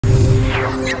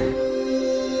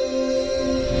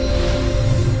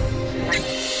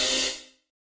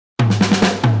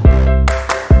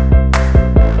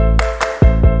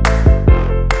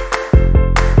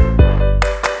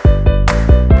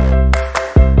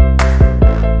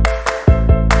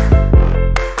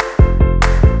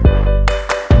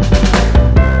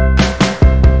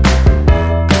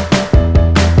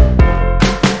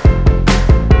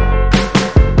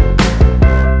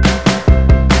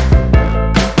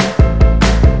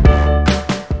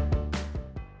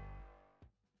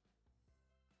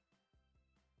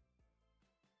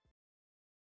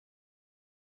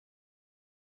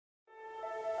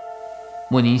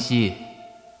莫宁熙，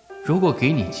如果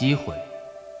给你机会，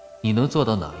你能做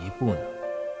到哪一步呢？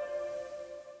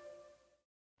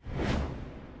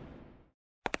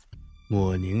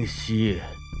莫宁熙，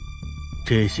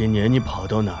这些年你跑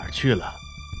到哪儿去了？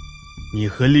你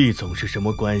和厉总是什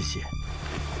么关系？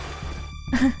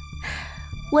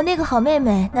我那个好妹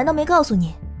妹难道没告诉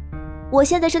你？我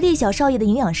现在是厉小少爷的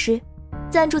营养师，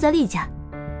暂住在厉家。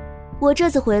我这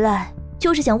次回来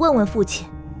就是想问问父亲，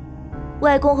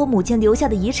外公和母亲留下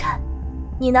的遗产，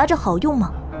你拿着好用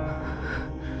吗？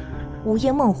午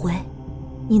夜梦回，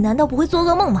你难道不会做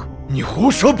噩梦吗？你胡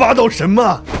说八道什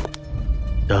么？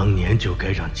当年就该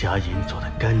让佳音做得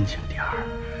干净点儿，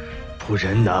不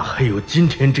然哪还有今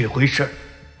天这回事儿？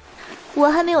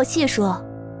我还没有细说，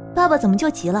爸爸怎么就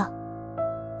急了？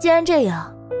既然这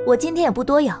样，我今天也不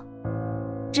多要，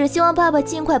只希望爸爸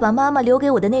尽快把妈妈留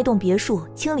给我的那栋别墅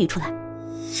清理出来。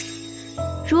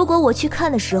如果我去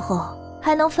看的时候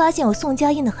还能发现有宋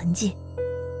佳音的痕迹，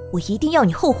我一定要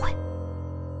你后悔。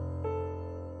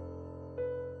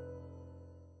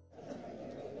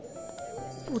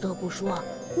不得不说，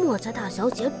莫家大小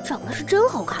姐长得是真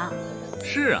好看。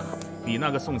是啊，比那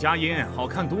个宋佳音好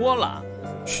看多了。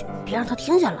嘘，别让她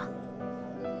听见了。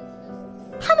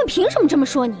他们凭什么这么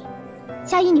说你？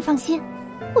佳音，你放心，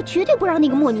我绝对不让那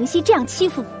个莫宁熙这样欺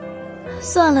负你。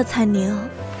算了，彩宁，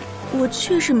我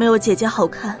确实没有姐姐好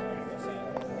看。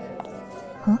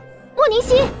莫宁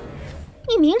熙，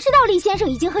你明知道厉先生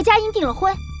已经和佳音订了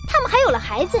婚，他们还有了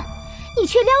孩子，你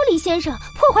却撩厉先生，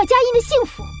破坏佳音的幸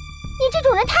福，你这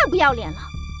种人太不要脸了。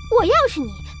我要是你，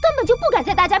根本就不敢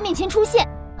在大家面前出现。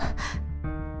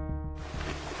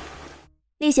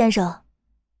厉先生，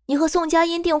你和宋佳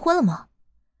音订婚了吗？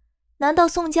难道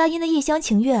宋佳音的一厢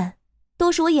情愿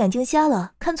都是我眼睛瞎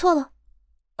了，看错了？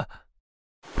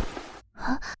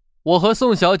我和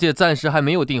宋小姐暂时还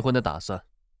没有订婚的打算。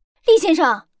厉先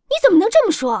生，你怎么能这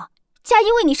么说？佳音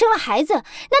为你生了孩子，难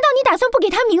道你打算不给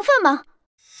她名分吗？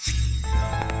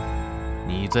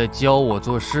你在教我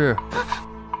做事？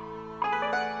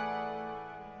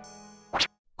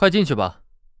快进去吧，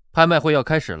拍卖会要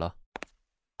开始了。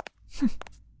哼，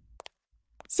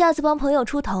下次帮朋友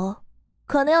出头，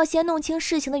可能要先弄清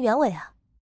事情的原委啊。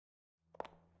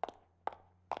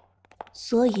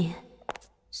所以，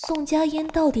宋佳音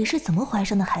到底是怎么怀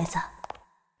上的孩子？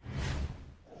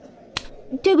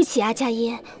对不起啊，佳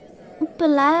音，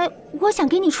本来我想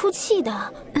给你出气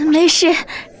的。没事，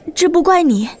这不怪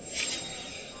你。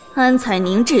安彩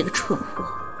宁这个蠢货，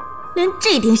连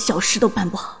这点小事都办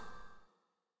不好。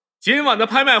今晚的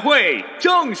拍卖会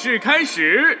正式开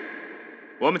始。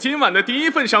我们今晚的第一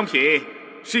份商品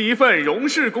是一份荣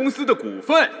氏公司的股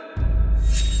份。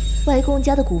外公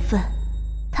家的股份，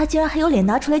他竟然还有脸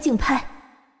拿出来竞拍。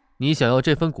你想要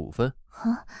这份股份？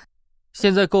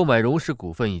现在购买荣氏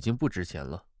股份已经不值钱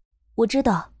了。我知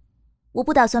道，我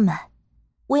不打算买，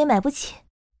我也买不起。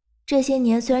这些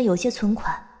年虽然有些存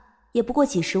款，也不过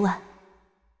几十万，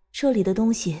这里的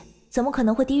东西怎么可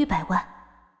能会低于100万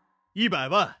？100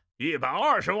万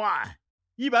，120万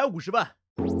，150万。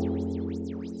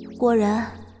果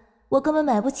然，我根本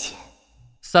买不起。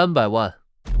300万。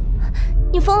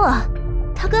你疯了，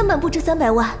他根本不值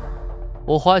300万。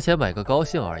我花钱买个高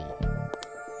兴而已。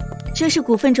这是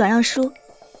股份转让书，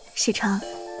喜成，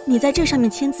你在这上面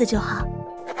签字就好。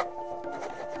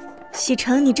喜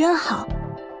成，你真好，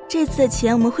这次的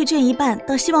钱我们会捐一半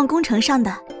到希望工程上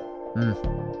的。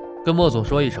跟莫总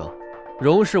说一声，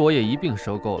荣氏我也一并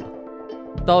收购了，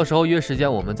到时候约时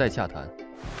间我们再洽谈。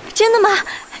真的吗？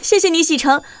谢谢你，喜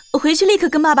成，我回去立刻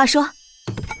跟爸爸说。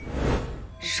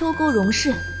收购荣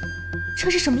氏，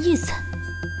这是什么意思？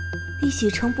厉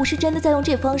喜成不是真的在用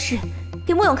这方式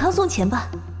给莫永康送钱吧？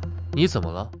你怎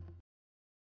么了？